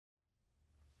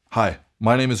Hi,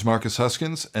 my name is Marcus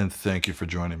Huyskens, and thank you for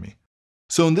joining me.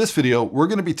 So in this video, we're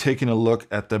going to be taking a look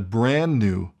at the brand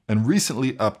new and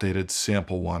recently updated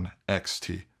Sample 1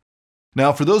 XT.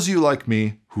 Now, for those of you like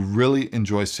me who really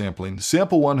enjoy sampling,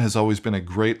 Sample 1 has always been a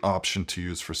great option to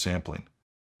use for sampling.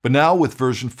 But now with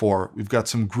version 4, we've got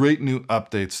some great new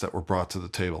updates that were brought to the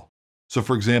table. So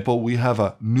for example, we have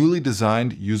a newly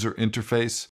designed user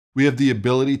interface. We have the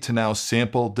ability to now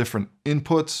sample different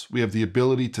inputs. We have the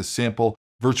ability to sample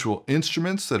virtual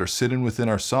instruments that are sitting within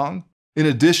our song. In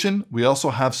addition, we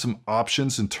also have some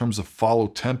options in terms of follow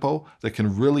tempo that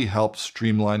can really help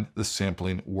streamline the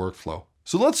sampling workflow.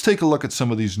 So let's take a look at some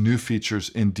of these new features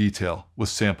in detail with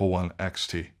Sample 1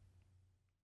 XT.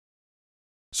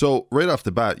 So right off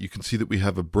the bat, you can see that we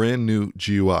have a brand new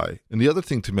GUI. And the other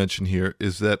thing to mention here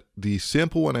is that the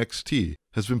Sample 1 XT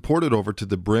has been ported over to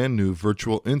the brand new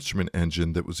virtual instrument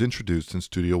engine that was introduced in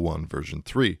Studio One version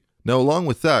 3. Now, along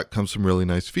with that comes some really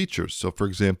nice features. So for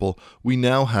example, we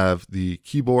now have the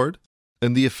keyboard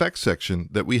and the effects section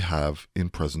that we have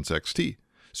in PreSonus XT.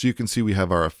 So you can see we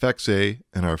have our effects A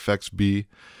and our effects B.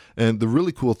 And the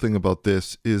really cool thing about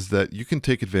this is that you can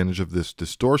take advantage of this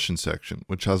distortion section,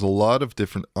 which has a lot of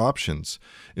different options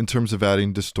in terms of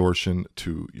adding distortion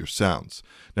to your sounds.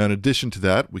 Now, in addition to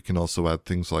that, we can also add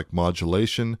things like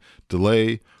modulation,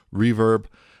 delay, reverb,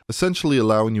 essentially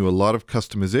allowing you a lot of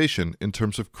customization in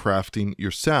terms of crafting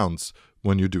your sounds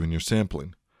when you're doing your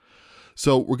sampling.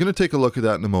 So we're going to take a look at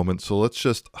that in a moment, so let's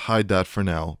just hide that for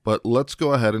now, but let's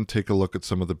go ahead and take a look at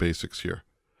some of the basics here.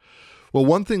 Well,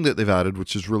 one thing that they've added,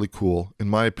 which is really cool, in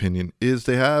my opinion, is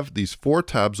they have these 4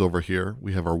 tabs over here.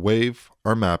 We have our wave,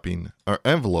 our mapping, our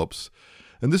envelopes,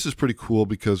 and this is pretty cool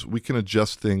because we can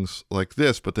adjust things like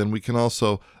this, but then we can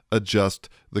also adjust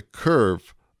the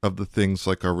curve of the things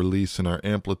like our release and our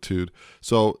amplitude.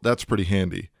 So that's pretty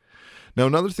handy. Now,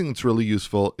 another thing that's really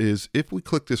useful is if we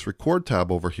click this record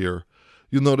tab over here,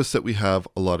 you'll notice that we have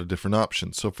a lot of different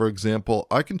options. So for example,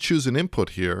 I can choose an input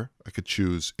here. I could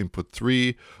choose input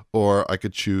 3, or I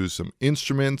could choose some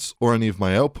instruments or any of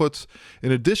my outputs.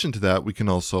 In addition to that, we can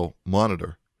also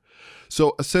monitor.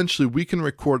 So essentially, we can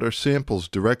record our samples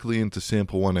directly into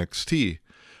Sample 1 XT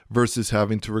versus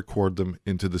having to record them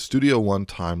into the Studio One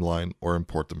timeline or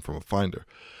import them from a Finder.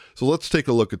 So let's take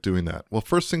a look at doing that. Well,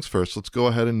 first things first, let's go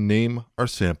ahead and name our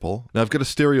sample. Now I've got a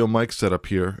stereo mic set up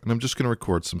here, and I'm just going to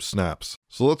record some snaps.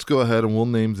 So let's go ahead and we'll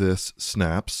name this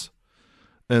snaps.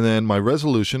 And then my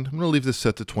resolution, I'm going to leave this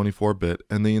set to 24-bit.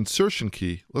 And the insertion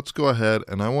key, let's go ahead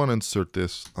and I want to insert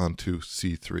this onto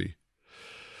C3.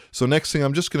 So next thing,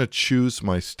 I'm just going to choose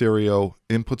my stereo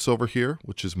inputs over here,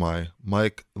 which is my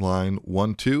mic line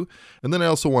 1, 2. And then I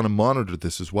also want to monitor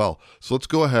this as well. So let's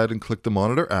go ahead and click the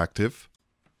monitor active.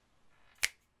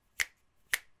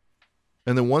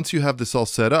 And then once you have this all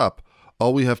set up,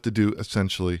 all we have to do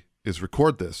essentially is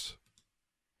record this.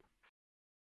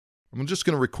 I'm just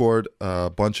going to record a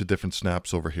bunch of different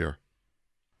snaps over here.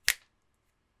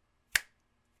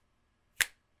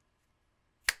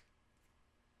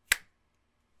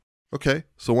 Okay,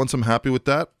 so once I'm happy with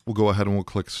that, we'll go ahead and we'll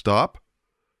click stop.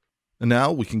 And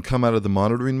now we can come out of the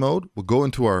monitoring mode. We'll go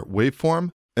into our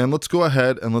waveform, and let's go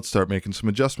ahead and let's start making some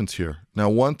adjustments here. Now,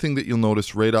 one thing that you'll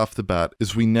notice right off the bat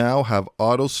is we now have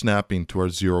auto snapping to our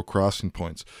 0 crossing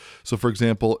points. So for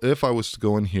example, if I was to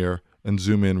go in here and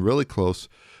zoom in really close,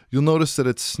 you'll notice that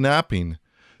it's snapping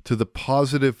to the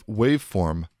positive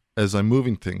waveform as I'm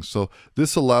moving things. So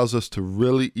this allows us to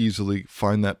really easily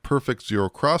find that perfect 0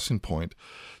 crossing point.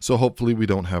 So hopefully we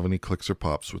don't have any clicks or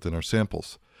pops within our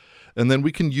samples. And then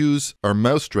we can use our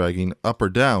mouse dragging up or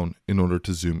down in order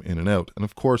to zoom in and out. And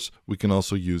of course, we can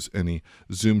also use any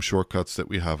zoom shortcuts that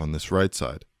we have on this right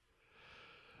side.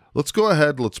 Let's go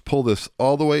ahead, let's pull this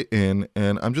all the way in,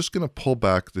 and I'm just going to pull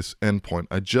back this endpoint.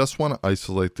 I just want to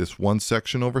isolate this one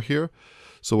section over here.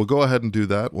 So we'll go ahead and do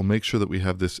that. We'll make sure that we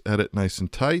have this edit nice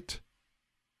and tight.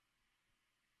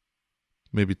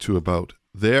 Maybe to about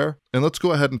there. And let's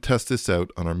go ahead and test this out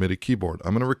on our MIDI keyboard.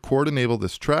 I'm going to record enable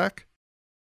this track.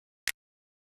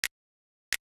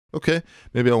 Okay,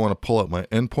 maybe I want to pull out my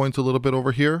endpoint a little bit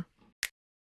over here.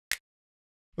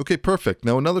 Okay, perfect.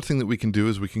 Now another thing that we can do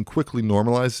is we can quickly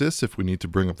normalize this if we need to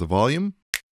bring up the volume.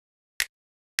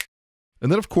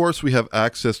 And then of course we have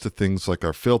access to things like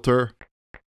our filter,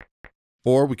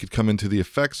 or we could come into the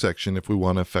effects section if we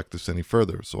want to affect this any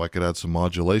further. So I could add some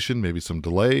modulation, maybe some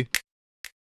delay.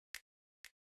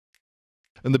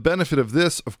 And the benefit of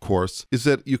this, of course, is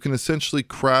that you can essentially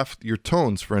craft your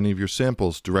tones for any of your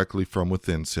samples directly from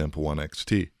within Sample 1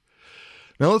 XT.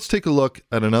 Now let's take a look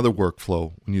at another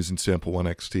workflow when using Sample 1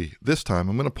 XT. This time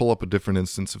I'm going to pull up a different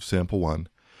instance of Sample 1.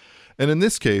 And in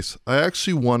this case, I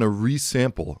actually want to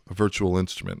resample a virtual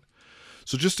instrument.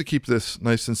 So just to keep this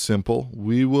nice and simple,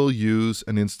 we will use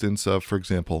an instance of, for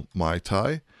example,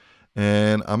 MyTie.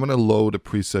 And I'm going to load a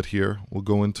preset here. We'll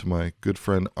go into my good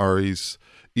friend Ari's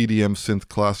EDM Synth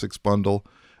Classics bundle.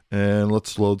 And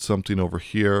let's load something over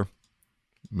here.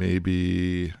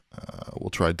 Maybe we'll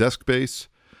try Desk Bass.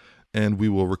 And we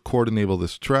will record enable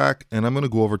this track. And I'm going to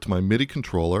go over to my MIDI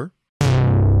controller.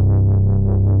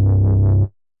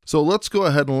 So let's go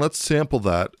ahead and let's sample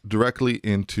that directly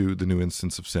into the new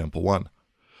instance of Sample 1.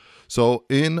 So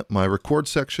in my record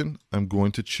section, I'm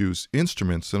going to choose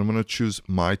instruments and I'm going to choose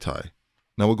MyTie.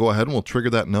 Now we'll go ahead and we'll trigger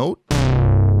that note.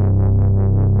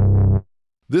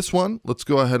 This one, let's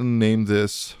go ahead and name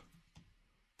this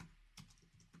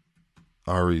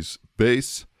Ari's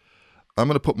Bass. I'm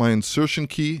going to put my insertion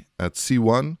key at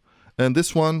C1. And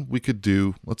this one we could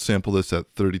do, let's sample this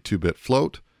at 32-bit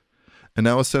float. And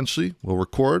now essentially we'll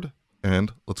record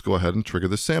and let's go ahead and trigger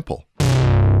this sample.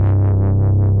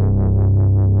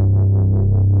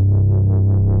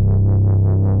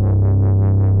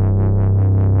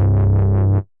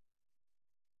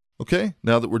 Okay,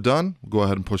 now that we're done, we'll go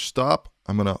ahead and push stop.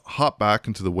 I'm going to hop back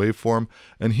into the waveform.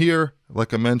 And here,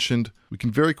 like I mentioned, we can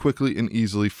very quickly and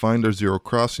easily find our zero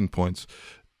crossing points.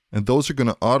 And those are going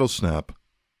to auto snap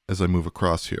as I move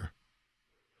across here.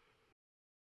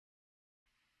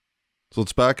 So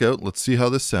let's back out. Let's see how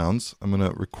this sounds. I'm going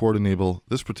to record enable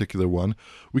this particular one.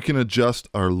 We can adjust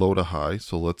our low to high.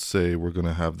 So let's say we're going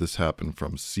to have this happen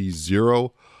from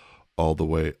C0 all the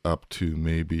way up to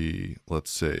maybe, let's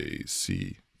say,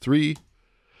 C3.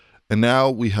 And now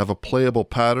we have a playable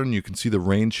pattern. You can see the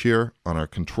range here on our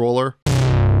controller.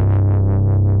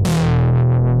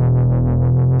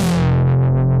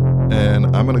 And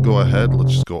I'm going to go ahead.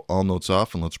 Let's just go all notes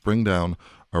off and let's bring down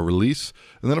our release.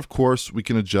 And then of course we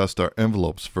can adjust our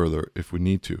envelopes further if we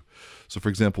need to. So for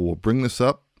example, we'll bring this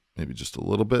up maybe just a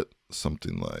little bit,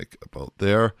 something like about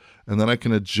there. And then I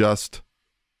can adjust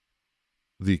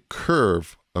the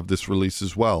curve of this release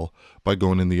as well by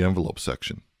going in the envelope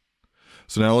section.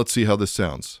 So now let's see how this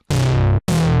sounds.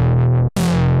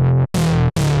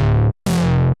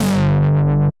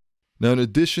 Now, in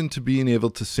addition to being able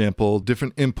to sample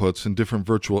different inputs and different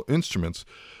virtual instruments,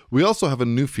 we also have a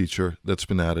new feature that's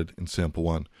been added in Sample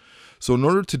 1. So in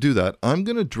order to do that, I'm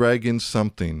going to drag in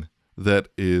something that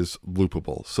is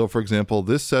loopable. So for example,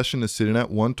 this session is sitting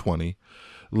at 120.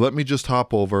 Let me just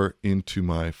hop over into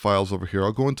my files over here.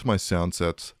 I'll go into my sound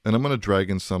sets and I'm going to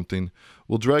drag in something.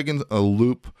 We'll drag in a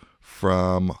loop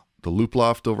from the loop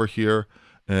loft over here.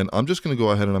 And I'm just going to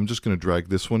go ahead and I'm just going to drag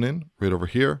this one in right over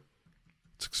here.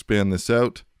 Let's expand this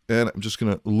out, and I'm just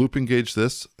going to loop engage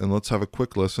this, and let's have a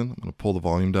quick listen. I'm going to pull the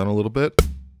volume down a little bit.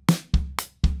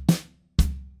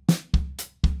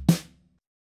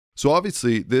 So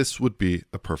obviously, this would be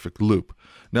a perfect loop.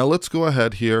 Now let's go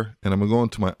ahead here, and I'm going to go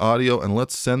into my audio, and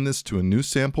let's send this to a new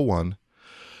Sample 1.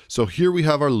 So here we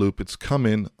have our loop. It's come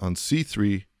in on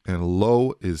C3, and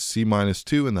low is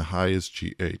C-2, and the high is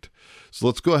G8. So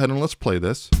let's go ahead and let's play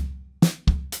this.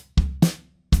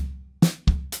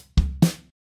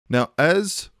 Now,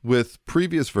 as with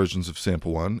previous versions of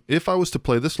Sample 1, if I was to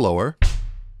play this lower,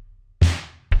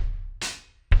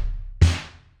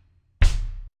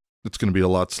 it's going to be a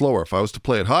lot slower. If I was to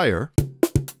play it higher,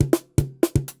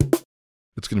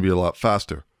 it's going to be a lot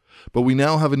faster. But we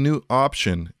now have a new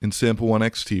option in Sample 1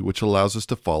 XT, which allows us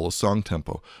to follow song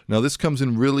tempo. Now, this comes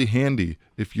in really handy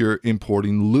if you're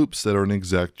importing loops that are an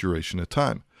exact duration of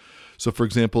time. So, for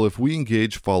example, if we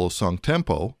engage follow song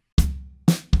tempo,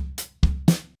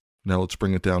 now let's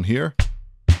bring it down here,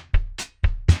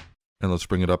 and let's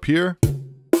bring it up here.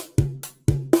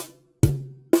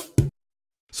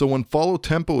 So when follow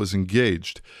tempo is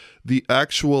engaged, the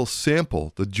actual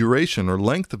sample, the duration or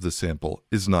length of the sample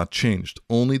is not changed,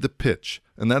 only the pitch.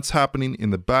 And that's happening in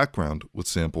the background with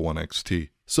Sample 1 XT.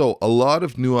 So a lot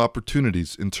of new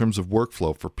opportunities in terms of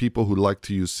workflow for people who like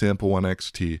to use Sample 1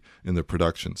 XT in their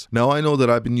productions. Now I know that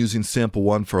I've been using Sample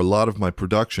 1 for a lot of my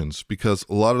productions because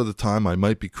a lot of the time I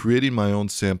might be creating my own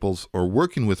samples or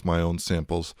working with my own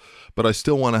samples, but I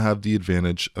still want to have the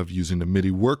advantage of using a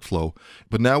MIDI workflow.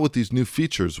 But now with these new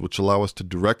features which allow us to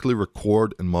directly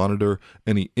record and monitor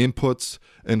any inputs,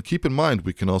 and keep in mind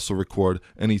we can also record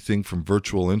anything from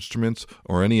virtual instruments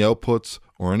or any outputs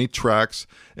or any tracks,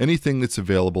 anything that's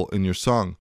available in your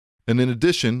song. And in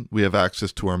addition, we have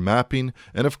access to our mapping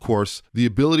and of course, the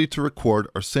ability to record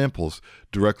our samples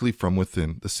directly from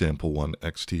within the Sample 1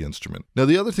 XT instrument. Now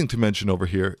the other thing to mention over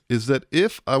here is that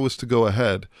if I was to go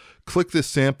ahead, click this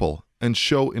sample and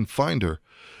show in Finder,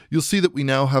 you'll see that we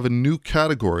now have a new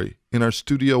category in our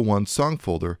Studio One song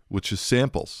folder, which is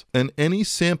samples. And any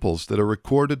samples that are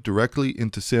recorded directly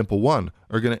into Sample One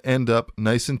are going to end up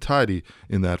nice and tidy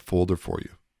in that folder for you.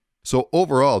 So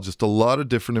overall, just a lot of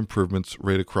different improvements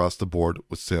right across the board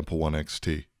with Sample One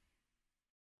XT.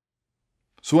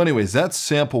 So anyways, that's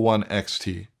Sample One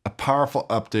XT, a powerful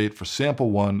update for Sample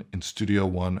One in Studio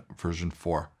One version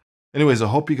 4. Anyways, I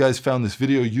hope you guys found this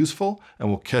video useful, and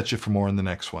we'll catch you for more in the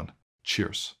next one.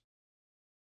 Cheers.